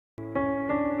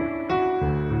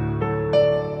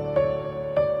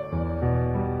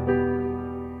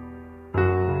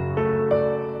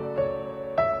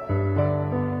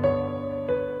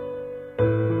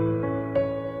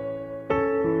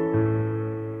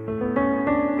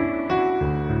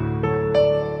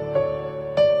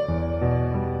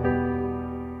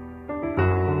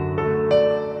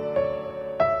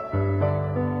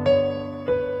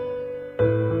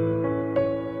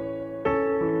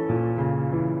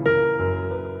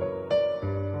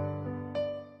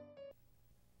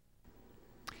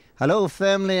Hello,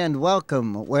 family, and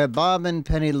welcome. We're Bob and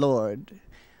Penny Lord.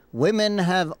 Women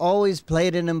have always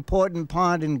played an important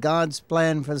part in God's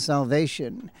plan for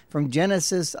salvation, from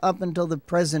Genesis up until the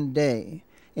present day.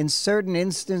 In certain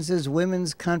instances,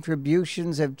 women's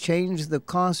contributions have changed the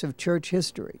course of church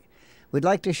history. We'd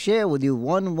like to share with you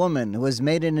one woman who has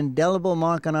made an indelible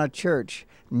mark on our church.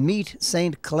 Meet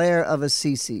St. Clare of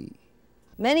Assisi.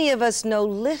 Many of us know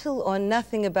little or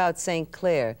nothing about St.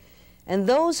 Clare, and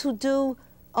those who do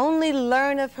only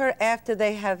learn of her after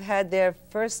they have had their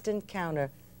first encounter,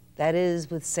 that is,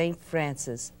 with St.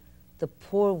 Francis, the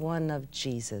poor one of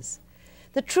Jesus.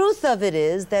 The truth of it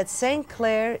is that St.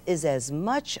 Clare is as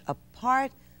much a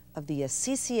part of the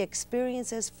Assisi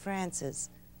experience as Francis,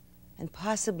 and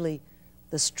possibly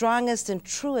the strongest and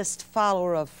truest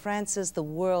follower of Francis the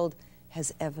world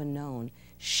has ever known.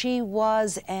 She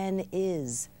was and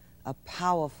is a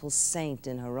powerful saint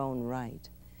in her own right.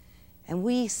 And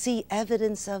we see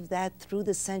evidence of that through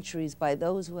the centuries by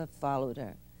those who have followed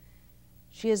her.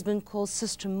 She has been called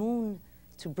Sister Moon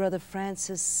to Brother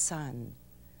Francis' sun.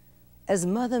 As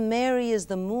Mother Mary is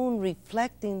the moon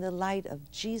reflecting the light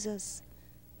of Jesus,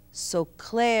 so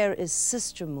Clare is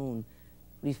Sister Moon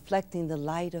reflecting the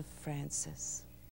light of Francis.